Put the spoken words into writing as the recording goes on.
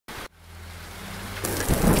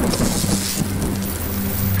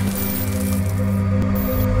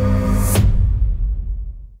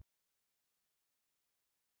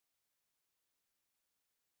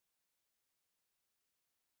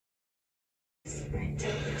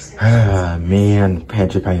Ah, man,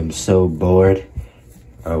 Patrick, I am so bored.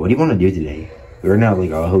 What do you want to do today? We're not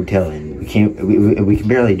like a hotel and we can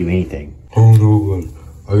barely do anything. Oh no, man.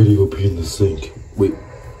 I gotta go pee in the sink. Wait,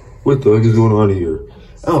 what the heck is going on here?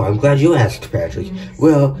 Oh, I'm glad you asked, Patrick.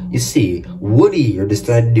 Well, you see, Woody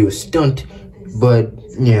decided to do a stunt, but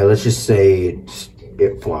yeah, let's just say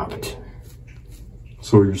it flopped.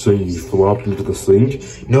 So you're saying he flopped into the sink?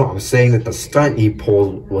 No, I'm saying that the stunt he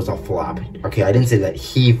pulled was a flop. Okay, I didn't say that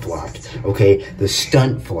he flopped. Okay, the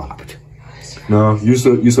stunt flopped. No, you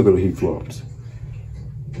said that he flopped.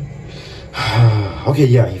 Okay,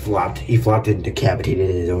 yeah, he flopped. He flopped and decapitated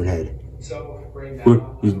his own head. Wait,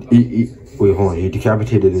 wait, hold on. He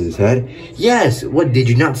decapitated his head? Yes! What, did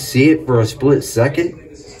you not see it for a split second?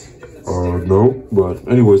 No. But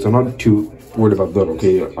anyways, I'm not too worried about that,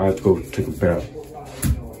 okay? I have to go take a bath.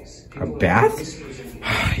 A bath?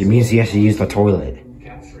 It means he has to use the toilet.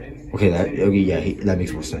 Okay, that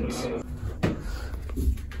makes more sense.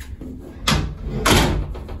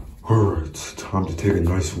 Alright, time to take a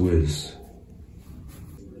nice whiz.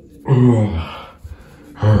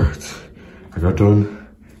 Alright, I got done,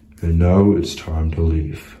 and now it's time to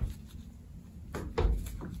leave.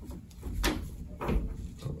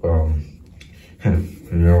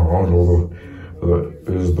 You know, I don't know,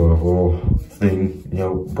 is the whole thing, you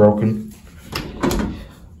know, broken?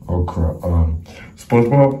 Oh crap,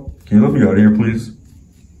 SpongeBob, can you let me out of here, please?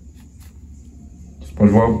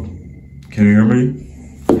 SpongeBob, can you hear me?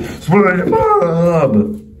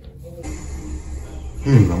 SpongeBob!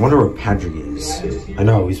 I wonder where Patrick is. I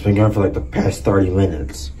know, he's been gone for like the past 30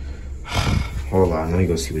 minutes. Hold on, let me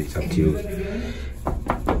go see what he's up to.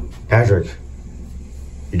 Patrick,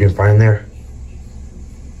 you doing fine there?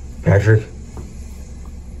 Patrick?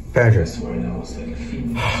 Patrick.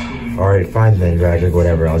 Alright, fine then, Patrick,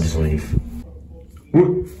 whatever, I'll just leave.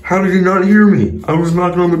 What? How did he not hear me? I was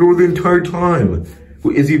knocking on the door the entire time.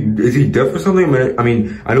 Is he deaf or something? I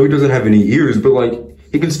mean, I know he doesn't have any ears, but like,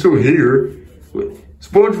 he can still hear.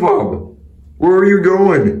 SpongeBob, where are you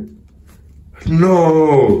going?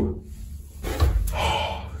 No.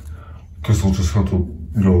 Guess I'll just have to,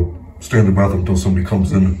 you know, stay in the bathroom until somebody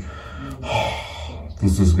comes in.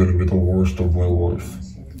 This is gonna be the worst of my life.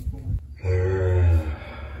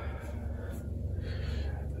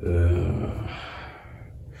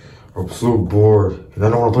 I'm so bored, and I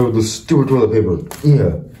don't want to play with this stupid toilet paper.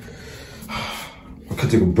 Yeah. I could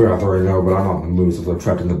take a bath right now, but I'm not in the mood since I'm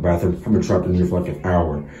trapped in the bathroom. I've been trapped in here for like an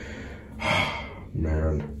hour.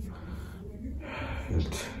 Man.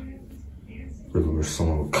 Really wish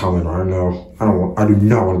someone would comment right now. I do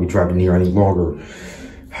not want to be trapped in here any longer.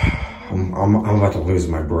 I'm about to lose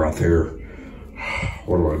my breath here.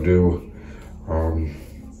 What do I do?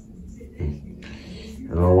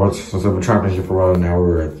 You know what? Since I've been trapped in here for about an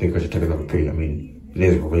hour, I think I should take another pee. I mean, it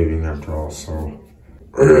is relieving after all, so.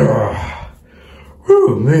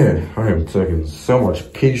 Oh man, I am taking so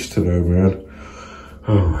much peace today, man.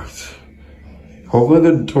 Alright. Hopefully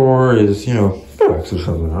the door is, you know, fixed or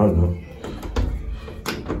something, I don't know.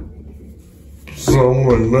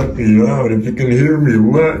 Someone let me out. If you can hear me,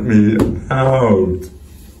 let me out.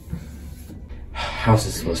 How's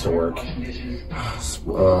this supposed to work?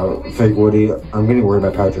 Fake Woody, I'm getting worried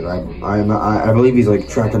about Patrick. I believe he's like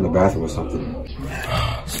trapped in the bathroom or something.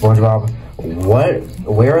 SpongeBob,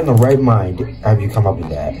 where in the right mind have you come up with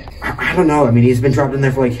that? I don't know. I mean, he's been trapped in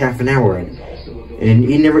there for like half an hour, and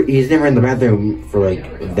he's never in the bathroom for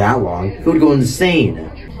like that long. He would go insane.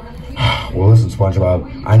 Well, listen,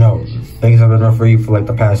 SpongeBob, I know things have been rough for you for like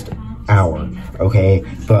the past hour, okay?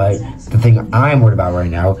 But the thing I'm worried about right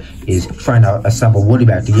now is trying to assemble Woody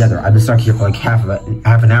back together. I've been stuck here for like half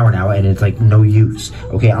an hour now, and it's like no use,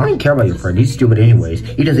 okay? I don't care about your friend. He's stupid anyways.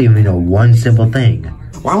 He doesn't even know one simple thing.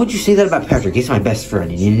 Why would you say that about Patrick? He's my best friend,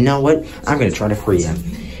 and you know what? I'm gonna try to free him.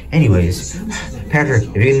 Anyways, Patrick,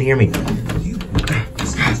 if you can hear me.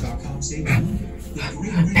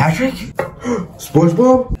 Patrick?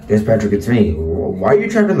 SpongeBob? Yes, Patrick, it's me. Why are you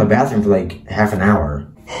trapped in the bathroom for like half an hour?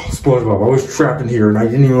 SpongeBob, I was trapped in here and I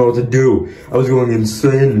didn't even know what to do. I was going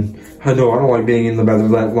insane. I know, I don't like being in the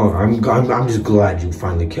bathroom that long. I'm just glad you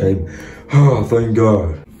finally came. Oh, thank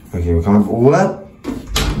God. Okay, we're coming. What?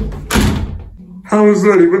 How is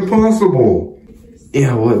that even possible?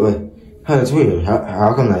 Yeah, what? Oh, that's weird.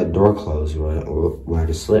 How come that door closed when I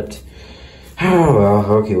just slipped? Oh, well,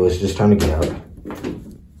 okay, well, it's just time to get out.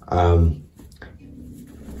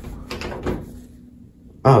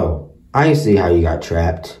 Oh, I see how you got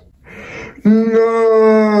trapped.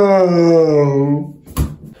 No!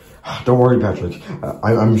 Don't worry, Patrick.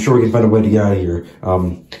 I'm sure we can find a way to get out of here.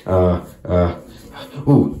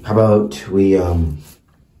 Ooh, how about we,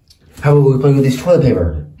 How about we play with this toilet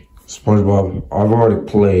paper? SpongeBob, I've already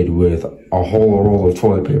played with a whole roll of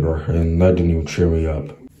toilet paper, and that didn't even cheer me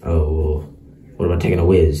up. Oh, what about taking a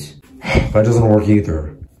whiz? That doesn't work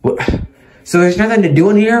either. What? So there's nothing to do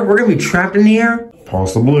in here? We're gonna be trapped in here?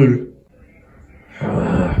 Possibly.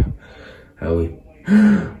 I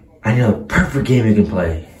know a perfect game we can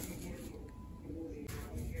play.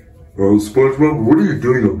 Oh, SpongeBob, what are you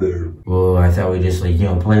doing up there? Well, I thought we'd just, like,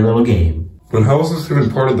 play a little game. But how is this even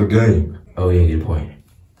part of the game? Oh, yeah, good point.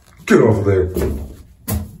 Get off of there.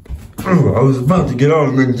 Oh, I was about to get out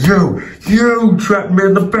and then you trapped me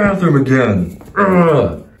in the bathroom again.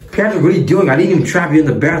 Patrick, what are you doing? I didn't even trap you in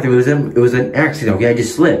the bathroom. It was an accident, okay? I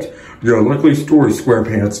just slipped. Yeah, luckily story,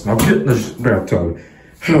 SquarePants. Now get in this bathtub.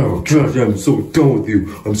 Oh, God, I'm so done with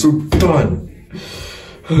you. I'm so done.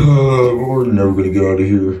 We're never gonna get out of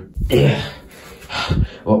here. Yeah.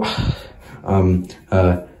 Well,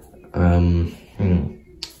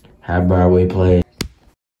 how about we play